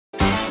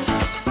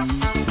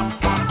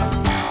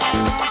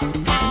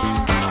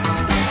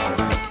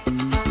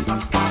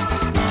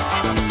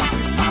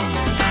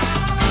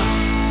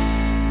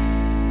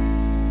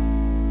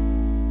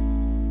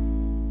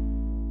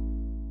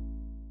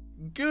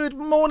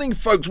morning,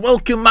 folks.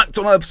 Welcome back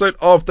to another episode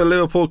of the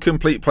Liverpool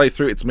Complete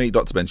Playthrough. It's me,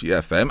 Dr. Benji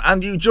FM,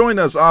 and you join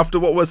us after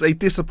what was a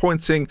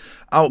disappointing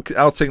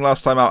outing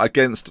last time out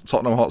against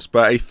Tottenham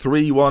Hotspur. A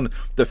 3-1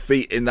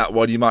 defeat in that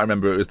one. You might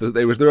remember it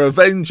was the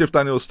revenge of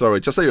Daniel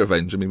Sturridge. I say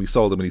revenge. I mean, we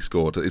sold him and he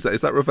scored. Is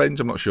that revenge?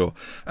 I'm not sure.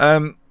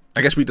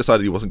 I guess we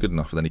decided he wasn't good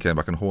enough, and then he came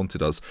back and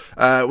haunted us.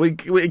 We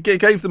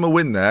gave them a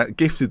win there,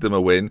 gifted them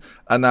a win,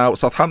 and now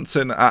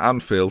Southampton at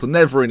Anfield,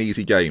 never an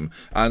easy game.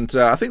 And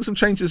I think some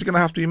changes are going to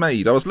have to be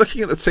made. I was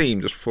looking at the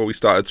team just before we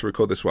started to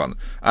record this one,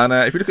 and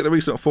if you look at the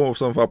recent form of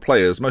some of our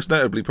players, most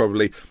notably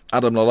probably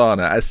Adam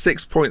Lallana, at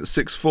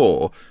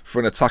 6.64 for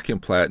an attacking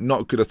player,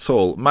 not good at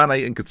all.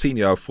 Mane and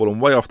Coutinho have fallen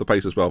way off the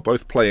pace as well,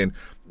 both playing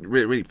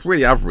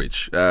really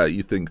average,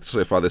 you think,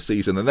 so far this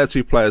season, and they're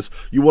two players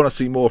you want to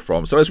see more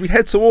from. So as we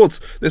head towards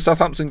this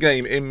Southampton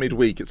game in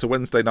midweek, it's a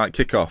Wednesday night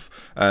kickoff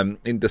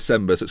in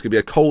December, so it's going to be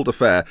a cold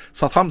affair.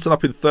 Southampton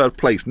up in third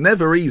place,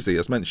 never easy,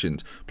 as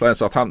mentioned, playing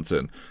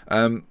Southampton.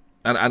 And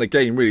a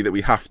game really that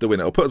we have to win.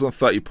 It'll put us on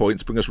 30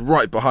 points, bring us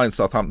right behind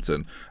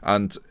Southampton,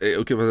 and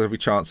it'll give us every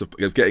chance of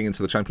getting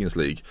into the Champions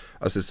League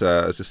as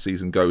this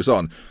season goes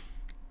on.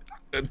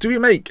 Do we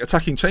make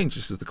attacking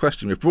changes is the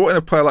question. We've brought in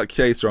a player like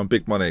Keita on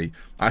big money.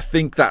 I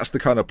think that's the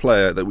kind of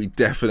player that we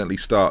definitely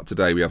start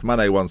today. We have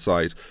Mane one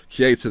side,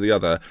 Keita the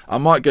other. I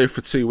might go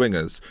for two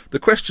wingers. The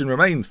question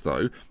remains,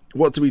 though,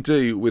 what do we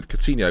do with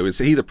Coutinho? Is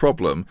he the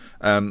problem,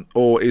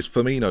 or is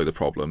Firmino the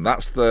problem?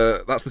 That's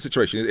the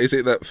situation. Is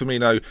it that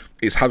Firmino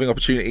is having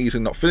opportunities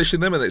and not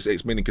finishing them, and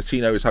it's meaning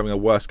Coutinho is having a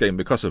worse game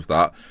because of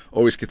that,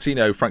 or is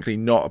Coutinho frankly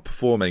not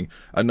performing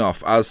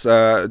enough? As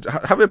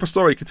Javier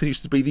Pastore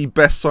continues to be the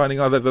best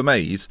signing I've ever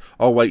made.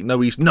 Oh wait, no,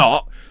 he's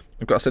not.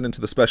 I've got to send him to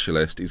the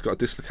specialist. He's got a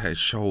dislocated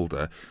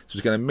shoulder, so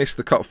he's going to miss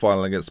the cup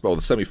final against, well,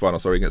 the semi-final,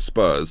 sorry, against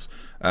Spurs.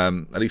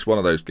 At least one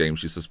of those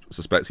games, you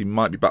suspect. He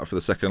might be back for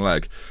the second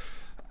leg.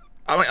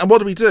 I mean, and what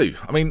do we do?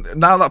 I mean,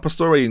 now that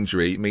Pastore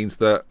injury means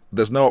that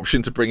there's no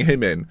option to bring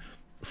him in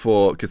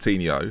for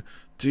Coutinho.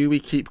 Do we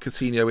keep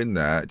Coutinho in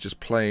there, just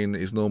playing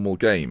his normal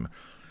game?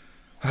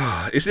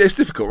 It's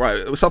difficult,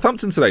 right?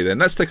 Southampton today, then.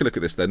 Let's take a look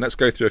at this, then. Let's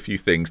go through a few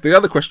things. The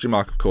other question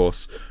mark, of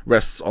course,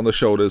 rests on the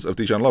shoulders of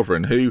Dejan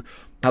Lovren, who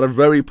had a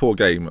very poor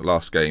game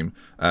last game.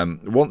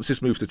 Wants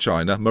his move to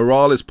China.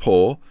 Morale is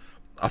poor.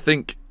 I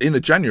think in the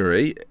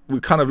January, we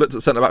kind of looked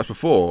at centre-backs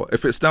before.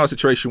 If it's now a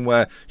situation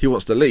where he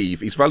wants to leave,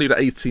 he's valued at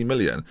 18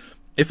 million.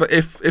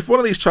 If one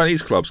of these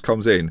Chinese clubs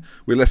comes in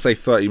with, let's say,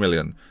 30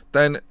 million,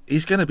 then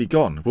he's going to be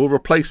gone. We'll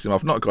replace him.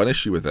 I've not got an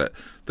issue with it.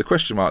 The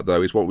question mark,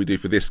 though, is what we do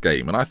for this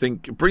game. And I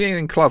think bringing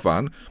in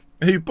Klavan,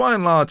 who by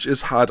and large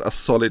has had a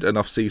solid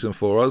enough season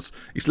for us.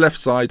 He's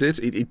left-sided.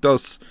 He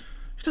does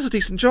a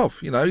decent job.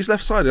 You know, he's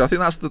left-sided. I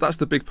think that's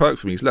the big perk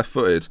for me. He's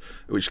left-footed,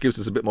 which gives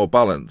us a bit more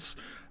balance.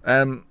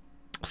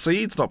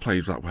 Saeed's not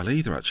played that well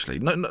either, actually.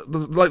 No,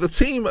 like the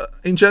team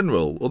in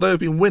general, although they've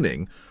been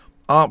winning,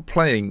 aren't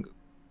playing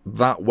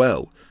that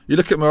well. You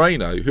look at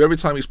Moreno, who every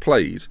time he's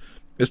played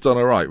has done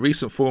all right.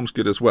 Recent form's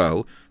good as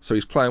well, so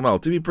he's playing well.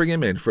 Do we bring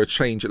him in for a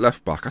change at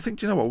left back? I think,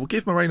 do you know what? We'll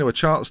give Moreno a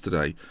chance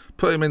today.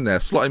 Put him in there,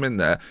 slot him in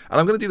there, and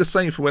I'm going to do the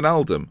same for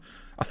Wijnaldum.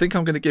 I think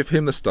I'm going to give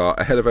him the start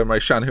ahead of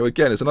Emre Can, who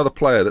again is another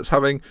player that's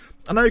having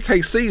an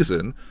okay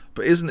season,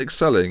 but isn't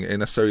excelling in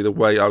necessarily the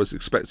way I was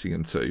expecting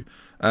him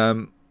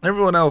to.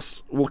 Everyone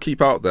else will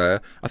keep out there.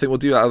 I think we'll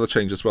do that other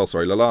change as well.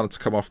 Sorry, Lallana to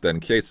come off then.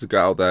 Keita to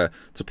go out there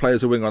to play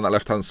as a winger on that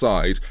left-hand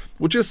side.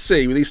 We'll just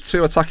see with these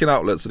two attacking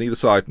outlets on either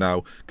side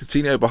now.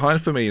 Coutinho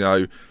behind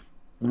Firmino.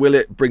 Will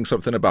it bring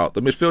something about?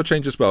 The midfield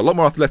change as well. A lot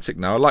more athletic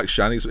now. I like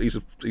Shan. He's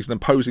an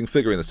imposing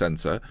figure in the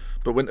centre.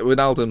 But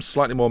Wijnaldum's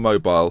slightly more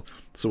mobile.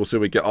 So we'll see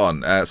how we get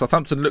on.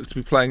 Southampton look to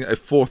be playing a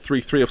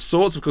 4-3-3 of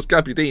sorts. Of course,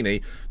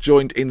 Gabbiadini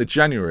joined in the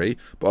January.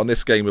 But on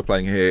this game we're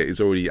playing here, is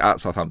already at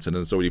Southampton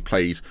and has already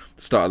played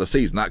the start of the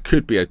season. That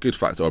could be a good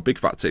factor or a big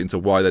factor into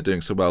why they're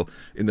doing so well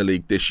in the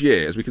league this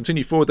year. As we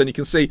continue forward, then you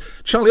can see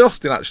Charlie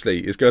Austin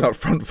actually is going up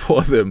front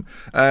for them.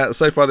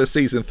 So far this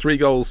season, 3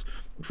 goals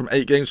from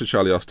 8 games for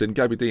Charlie Austin.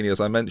 Gabbiadini, as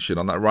I mentioned,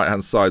 on that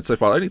right-hand side so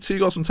far. Only 2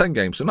 goals from 10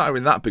 games, so not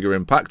having that bigger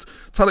impact.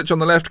 Tadic on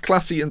the left,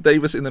 Classy and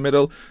Davis in the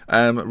middle.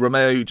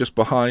 Romeo just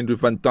behind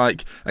with Van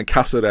Dijk and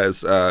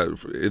Cáceres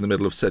in the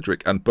middle of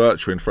Cedric and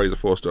Bertrand. Fraser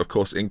Forster, of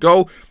course, in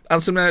goal.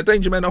 And some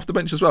danger men off the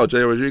bench as well.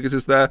 Jay Rodriguez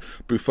is there.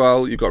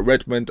 Buffal, you've got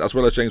Redmond, as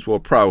well as James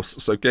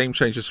Ward-Prowse. So game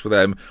changes for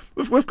them.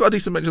 We've got a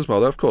decent bench as well,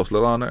 though, of course.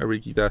 Lallana,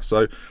 Origi there.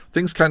 So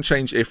things can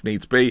change if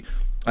needs be.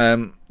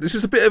 This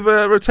is a bit of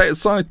a rotated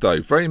side,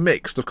 though. Very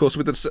mixed. Of course,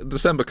 with the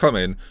December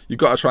coming, you've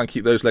got to try and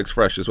keep those legs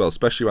fresh as well,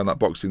 especially around that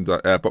Boxing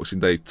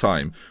Day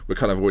time. We're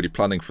kind of already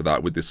planning for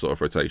that with this sort of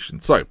rotation.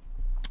 So,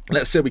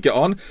 let's see how we get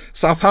on.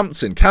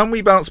 Southampton, can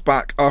we bounce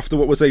back after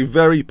what was a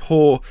very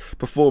poor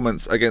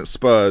performance against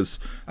Spurs?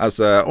 As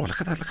oh,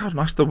 look at that! Look how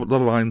nice the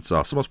lines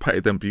are. Someone's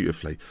painted them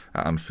beautifully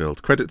at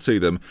Anfield. Credit to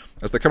them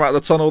as they come out of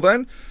the tunnel.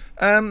 Then,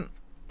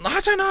 I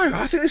don't know.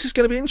 I think this is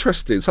going to be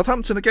interesting.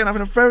 Southampton again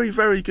having a very,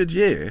 very good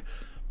year.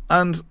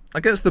 And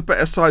against the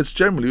better sides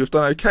generally, we've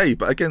done okay,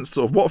 but against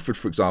sort of Watford,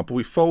 for example,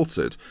 we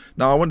faltered.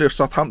 Now, I wonder if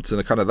Southampton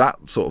are kind of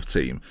that sort of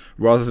team,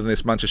 rather than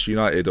this Manchester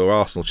United or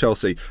Arsenal,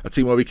 Chelsea, a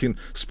team where we can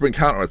spring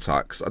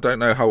counter-attacks. I don't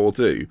know how we'll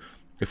do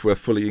if we're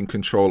fully in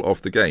control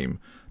of the game.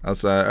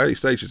 As early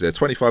stages here,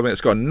 25 minutes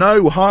gone,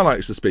 no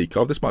highlights to speak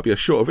of. This might be a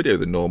shorter video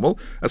than normal,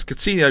 as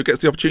Coutinho gets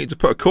the opportunity to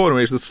put a corner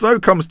in as the snow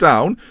comes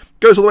down,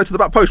 goes all the way to the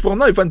back post. Well,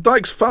 no, Van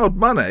Dijk's fouled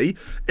Mane.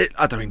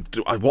 I don't mean,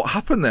 what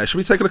happened there? Should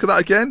we take a look at that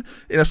again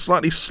in a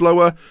slightly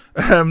slower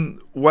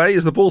way,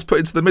 as the ball's put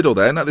into the middle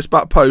then, at this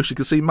back post? You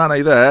can see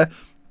Mane there.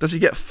 Does he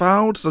get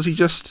fouled? Does he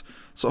just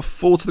sort of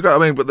fall to the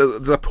ground? I mean, but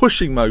there's a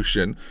pushing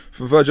motion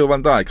from Virgil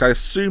van Dijk. I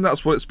assume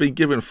that's what it's been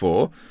given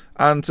for,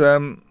 and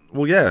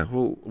well, yeah,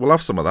 we'll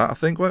have some of that, I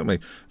think, won't we?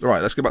 All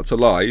right, let's go back to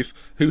live.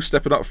 Who's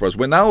stepping up for us?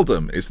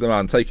 Wijnaldum is the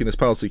man taking this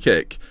penalty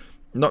kick.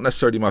 Not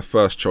necessarily my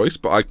first choice,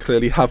 but I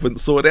clearly haven't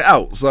sorted it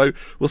out. So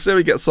we'll see how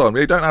he gets on.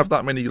 We don't have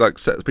that many like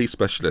set-piece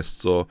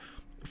specialists or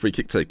free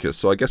kick takers,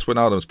 so I guess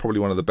Wijnaldum's probably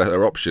one of the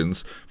better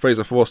options.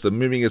 Fraser Forster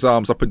moving his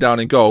arms up and down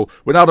in goal.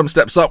 Wijnaldum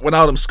steps up,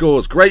 Wijnaldum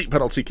scores. Great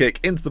penalty kick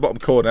into the bottom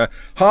corner.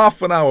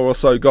 Half an hour or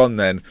so gone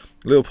then.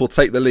 Liverpool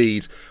take the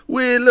lead.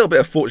 We're a little bit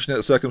of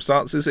fortunate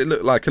circumstances. It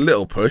looked like a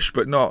little push,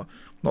 but not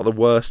the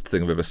worst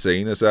thing I've ever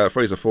seen, as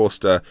Fraser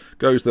Forster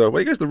goes the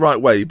right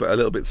way, but a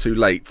little bit too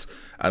late,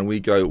 and we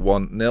go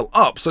 1-0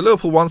 up. So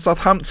Liverpool 1,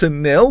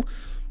 Southampton 0.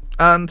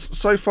 And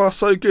so far,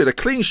 so good. A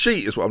clean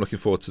sheet is what I'm looking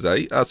for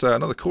today, as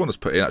another corner's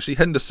put in. Actually,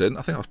 Henderson,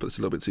 I think I've put this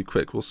a little bit too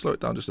quick. We'll slow it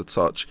down just a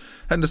touch.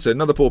 Henderson,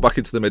 another ball back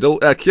into the middle.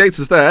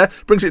 Keita's there,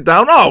 brings it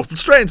down. Oh,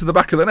 straight into the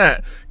back of the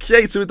net.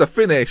 Keita with the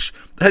finish.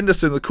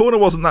 Henderson, the corner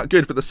wasn't that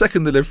good, but the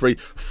second delivery,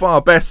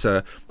 far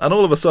better. And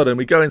all of a sudden,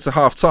 we go into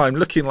half-time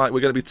looking like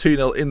we're going to be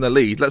 2-0 in the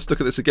lead. Let's look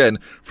at this again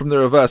from the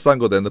reverse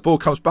angle then. The ball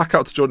comes back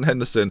out to Jordan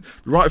Henderson.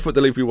 The right foot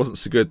delivery wasn't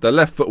so good. The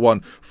left foot one,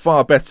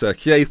 far better.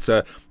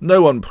 Keita,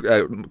 no one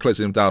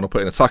closing him down or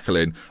putting a tackle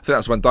in. I think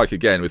that's Van Dijk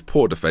again with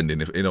poor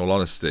defending, in all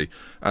honesty.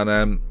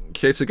 And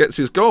Keita gets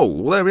his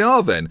goal. Well, there we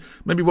are then.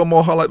 Maybe one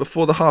more highlight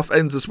before the half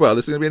ends as well.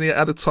 Is there going to be any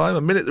added time?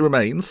 A minute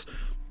remains.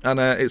 And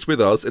it's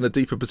with us in a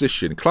deeper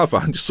position.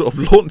 Klavan just sort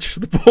of launches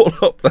the ball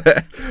up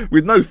there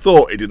with no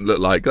thought, it didn't look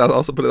like. I'll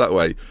also put it that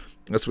way.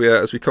 As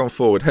we come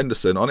forward,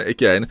 Henderson on it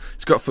again.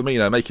 He's got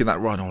Firmino making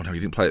that run. Oh no, he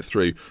didn't play it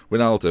through.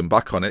 Wijnaldum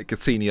back on it.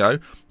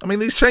 Coutinho. I mean,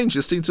 these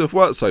changes seem to have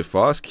worked so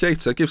far. As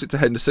Keita gives it to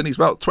Henderson. He's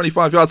about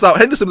 25 yards out.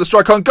 Henderson with a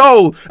strike on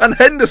goal, and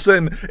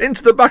Henderson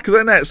into the back of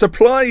the net.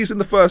 Supplies in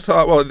the first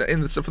half, well,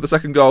 for the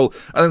second goal,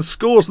 and then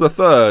scores the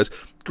third.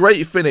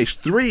 Great finish,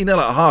 3-0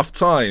 at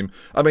half-time.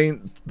 I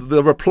mean,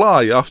 the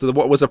reply after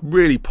what was a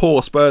really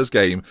poor Spurs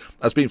game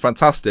has been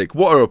fantastic.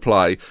 What a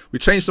reply. We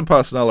changed some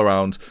personnel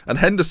around, and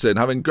Henderson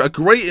having a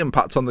great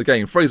impact on the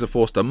game. Fraser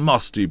Forster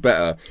must do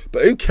better,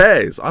 but who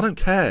cares? I don't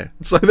care.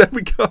 So there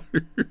we go.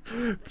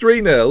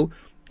 3-0.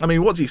 I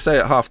mean, what do you say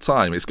at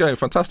half-time? It's going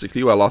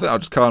fantastically well. I think I'll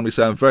just calmly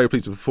say I'm very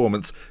pleased with the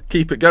performance.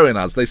 Keep it going,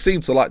 as they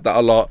seem to like that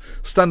a lot.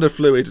 Standard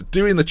fluid,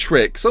 doing the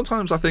trick.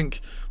 Sometimes I think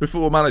with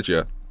Football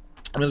Manager,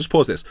 I'm going to just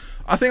pause this.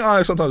 I think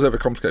I sometimes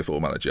overcomplicate Football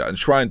Manager and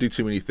try and do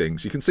too many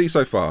things. You can see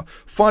so far,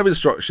 5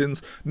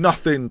 instructions,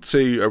 nothing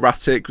too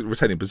erratic,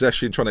 retaining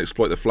possession, trying to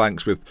exploit the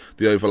flanks with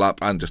the overlap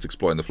and just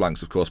exploiting the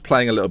flanks, of course.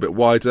 Playing a little bit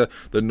wider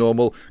than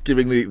normal,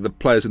 giving the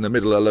players in the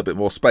middle a little bit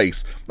more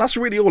space. That's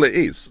really all it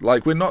is.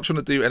 Like, we're not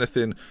trying to do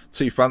anything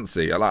too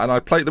fancy. And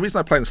the reason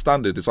I play in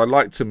Standard is I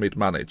like to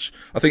mid-manage.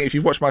 I think if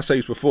you've watched my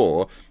saves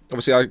before,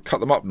 obviously I cut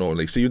them up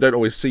normally, so you don't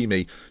always see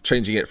me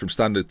changing it from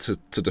Standard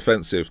to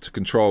defensive, to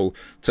control,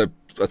 to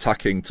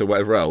attacking, to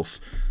whatever else.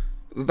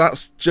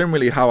 That's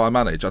generally how I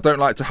manage. I don't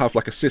like to have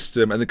like a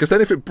system, and because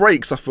then if it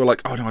breaks, I feel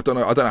like, oh no, I don't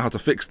know how to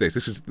fix this.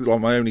 This is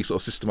my only sort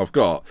of system I've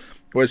got.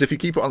 Whereas if you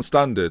keep it on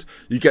Standard,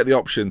 you get the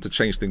option to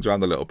change things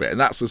around a little bit, and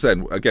that's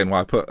then again why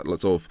I put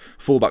sort of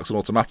fullbacks on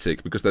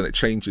automatic, because then it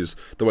changes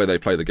the way they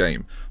play the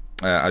game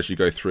as you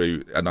go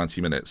through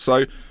 90 minutes.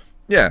 So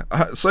yeah,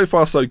 so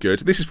far so good.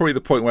 This is probably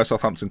the point where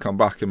Southampton come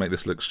back and make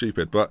this look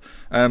stupid, but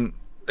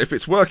if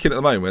it's working at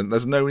the moment,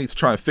 there's no need to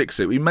try and fix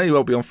it. We may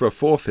well be on for a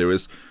fourth here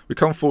as we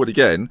come forward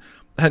again.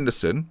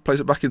 Henderson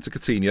plays it back into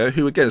Coutinho,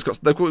 who again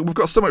we've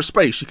got so much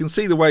space. You can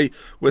see the way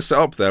we're set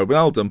up there.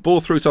 Wijnaldum, ball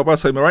through to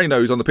Alberto Moreno,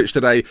 who's on the pitch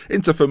today,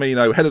 into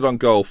Firmino, headed on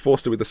goal,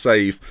 Forster with the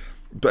save.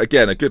 But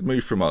again, a good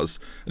move from us.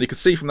 And you can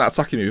see from that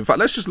attacking move. In fact,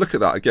 let's just look at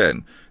that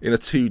again in a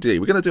 2D.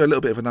 We're going to do a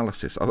little bit of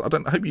analysis. I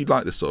hope you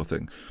like this sort of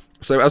thing.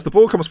 So as the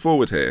ball comes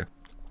forward here,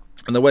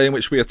 and the way in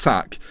which we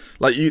attack,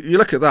 like you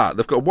look at that,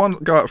 they've got one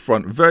guy up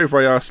front, very,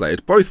 very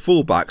isolated. Both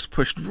fullbacks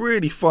pushed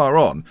really far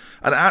on,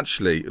 and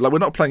actually, like, we're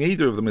not playing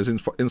either of them as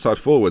inside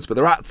forwards, but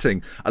they're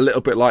acting a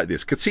little bit like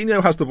this.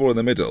 Coutinho has the ball in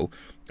the middle,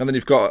 and then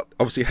you've got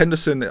obviously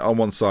Henderson on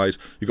one side,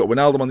 you've got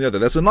Wijnaldum on the other.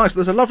 There's a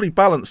lovely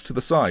balance to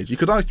the side. You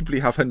could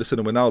arguably have Henderson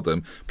and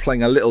Wijnaldum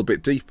playing a little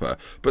bit deeper,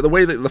 but the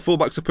way that the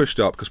fullbacks are pushed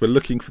up, because we're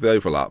looking for the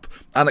overlap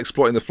and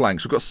exploiting the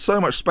flanks, we've got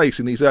so much space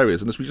in these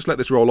areas, and as we just let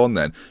this roll on,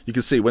 then you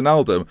can see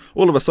Wijnaldum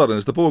all of a sudden,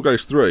 as the ball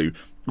goes through,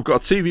 we've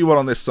got a 2v1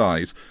 on this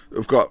side.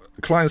 We've got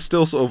Klein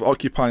still sort of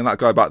occupying that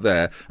guy back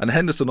there, and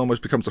Henderson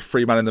almost becomes a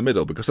free man in the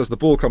middle, because as the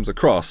ball comes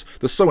across,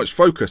 there's so much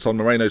focus on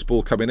Moreno's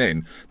ball coming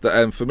in that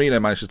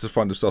Firmino manages to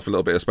find himself a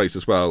little bit of space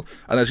as well.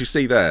 And as you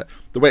see there,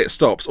 the way it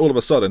stops, all of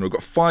a sudden we've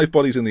got 5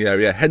 bodies in the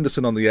area,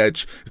 Henderson on the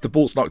edge. If the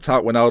ball's knocked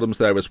out, Wijnaldum's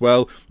there as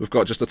well. We've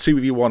got just a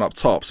 2v1 up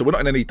top, so we're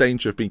not in any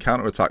danger of being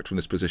counter-attacked from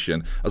this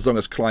position as long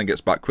as Klein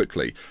gets back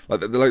quickly.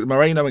 Like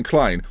Moreno and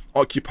Klein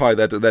occupy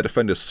their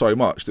defenders so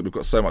much that we've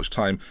got so much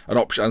time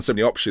and so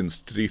many options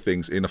to do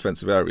things in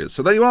offensive areas.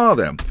 So there you are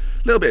then.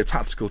 A little bit of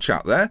tactical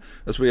chat there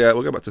as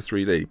we'll go back to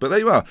 3D. But there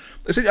you are.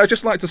 I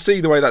just like to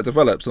see the way that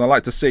develops, and I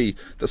like to see,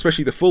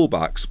 especially the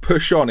fullbacks,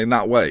 push on in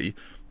that way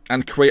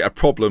and create a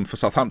problem for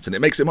Southampton.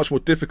 It makes it much more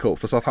difficult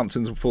for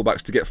Southampton's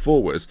fullbacks to get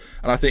forwards.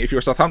 And I think if you're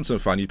a Southampton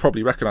fan, you'd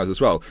probably recognise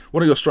as well,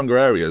 one of your stronger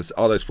areas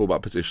are those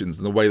fullback positions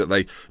and the way that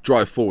they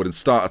drive forward and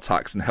start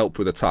attacks and help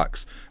with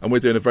attacks. And we're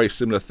doing a very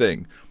similar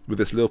thing with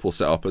this Liverpool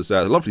setup, as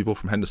a lovely ball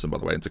from Henderson, by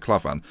the way, into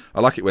Klavan.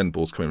 I like it when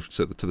balls come in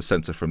to the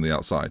centre from the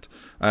outside.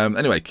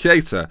 Anyway,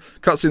 Keita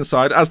cuts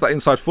inside. As that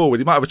inside forward,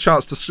 he might have a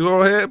chance to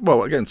score here.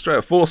 Well, again, straight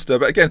at Forster,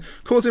 but again,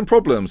 causing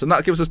problems, and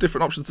that gives us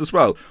different options as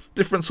well.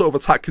 Different sort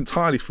of attack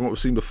entirely from what we've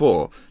seen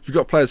before. If you've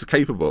got players that are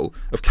capable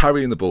of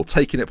carrying the ball,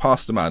 taking it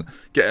past a man,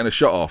 getting a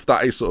shot off,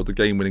 that is sort of the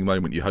game-winning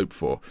moment you hope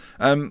for.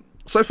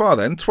 So far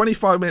then,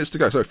 25 minutes to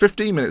go. Sorry,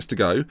 15 minutes to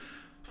go.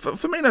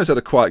 Firmino's had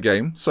a quiet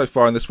game so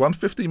far in this one.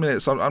 15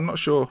 minutes, I'm not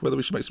sure whether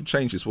we should make some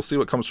changes. We'll see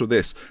what comes from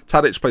this.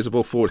 Tadic plays the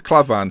ball forward.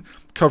 Klavan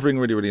covering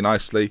really, really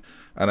nicely.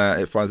 And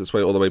it finds its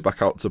way all the way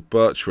back out to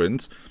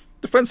Bertrand.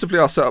 Defensively,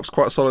 our setup's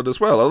quite solid as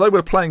well. Although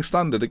we're playing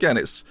standard, again,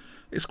 it's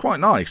quite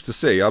nice to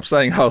see. I'm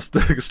saying how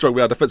strong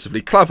we are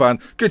defensively. Klavan,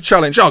 good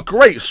challenge. Oh,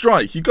 great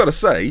strike, you've got to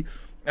say.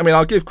 I mean,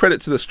 I'll give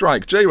credit to the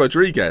strike. Jay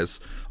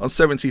Rodriguez on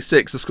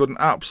 76 has scored an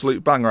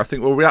absolute banger. I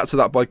think we'll react to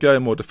that by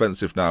going more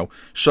defensive now,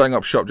 showing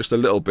up shop just a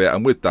little bit,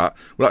 and with that,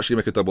 we'll actually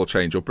make a double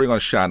change. We'll bring on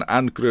Shan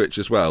and Grujic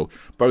as well,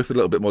 both a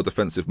little bit more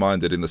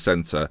defensive-minded in the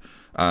centre.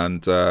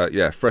 And,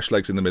 yeah, fresh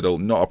legs in the middle,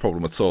 not a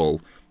problem at all.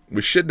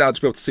 We should now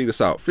just be able to see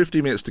this out.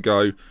 15 minutes to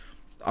go.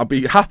 I'll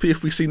be happy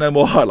if we see no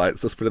more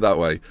highlights, let's put it that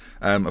way.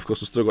 Of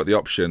course, we've still got the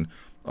option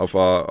of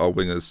our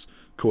wingers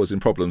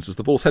causing problems as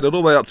the ball's headed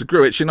all the way up to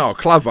Grujic. And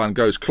Klavan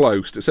goes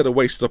close. It said a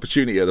wasted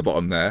opportunity at the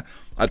bottom there.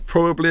 I'd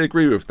probably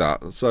agree with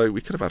that. So we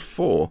could have had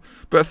 4.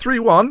 But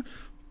 3-1,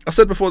 I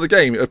said before the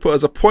game, it would put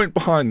us a point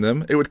behind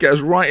them. It would get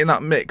us right in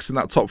that mix, in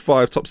that top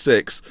 5, top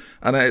 6.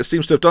 And it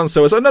seems to have done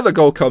so as another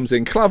goal comes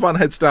in. Klavan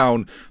heads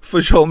down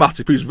for Joel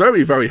Matip, who's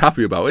very, very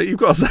happy about it. You've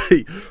got to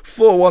say,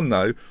 4-1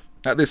 though.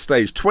 At this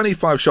stage,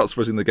 25 shots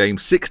for us in the game,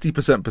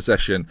 60%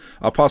 possession.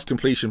 Our pass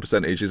completion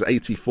percentage is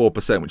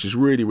 84%, which is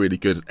really, really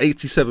good.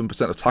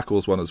 87% of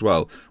tackles won as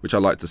well, which I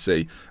like to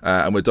see.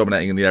 And we're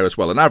dominating in the air as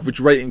well. An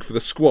average rating for the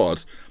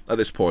squad at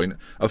this point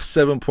of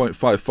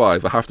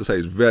 7.55, I have to say,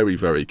 is very,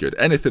 very good.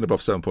 Anything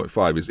above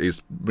 7.5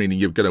 is meaning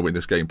you're going to win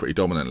this game pretty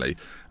dominantly.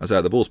 As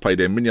the ball's played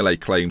in,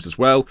 Mignolet claims as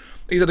well.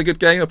 He's had a good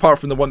game, apart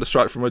from the wonder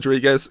strike from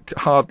Rodriguez. You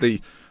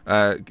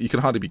can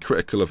hardly be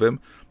critical of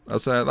him.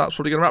 As that's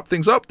probably going to wrap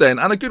things up then.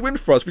 And a good win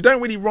for us. We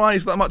don't really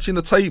rise that much in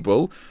the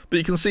table, but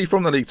you can see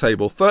from the league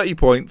table, 30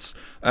 points.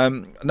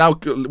 Now,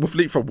 with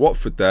leapfrog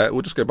Watford there,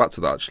 we'll just go back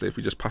to that actually. If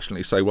we just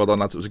passionately say, well done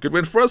lads, it was a good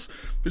win for us.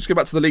 We'll just go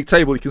back to the league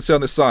table. You can see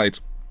on this side,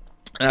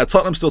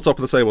 Tottenham still top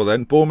of the table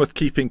then. Bournemouth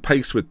keeping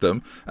pace with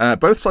them.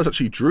 Both sides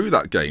actually drew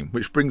that game,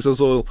 which brings us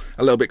all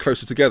a little bit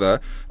closer together.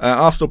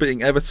 Arsenal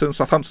beating Everton.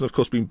 Southampton, of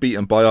course, being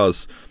beaten by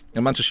us.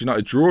 And Manchester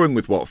United drawing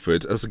with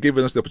Watford has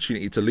given us the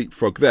opportunity to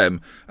leapfrog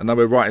them. And now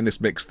we're right in this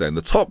mix then.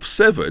 The top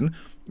 7,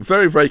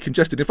 very, very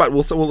congested. In fact,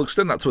 we'll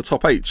extend that to a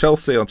top 8.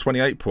 Chelsea on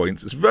 28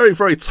 points. It's very,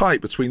 very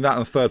tight between that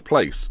and 3rd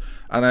place.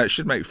 And it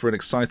should make for an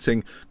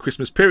exciting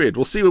Christmas period.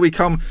 We'll see where we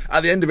come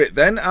at the end of it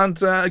then.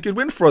 And a good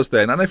win for us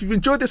then. And if you've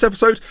enjoyed this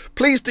episode,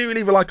 please do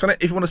leave a like on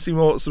it. If you want to see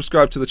more,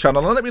 subscribe to the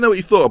channel. And let me know what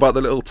you thought about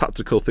the little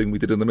tactical thing we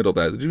did in the middle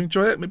there. Did you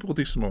enjoy it? Maybe we'll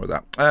do some more of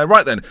that.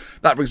 Right then,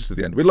 that brings us to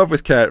the end. We love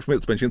with care from me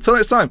to Until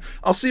next time,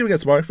 I'll see you again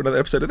tomorrow for another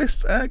episode of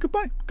this.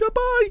 Goodbye.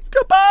 Goodbye.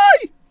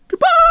 Goodbye.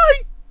 Goodbye.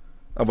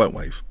 I won't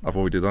wave. I've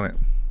already done it.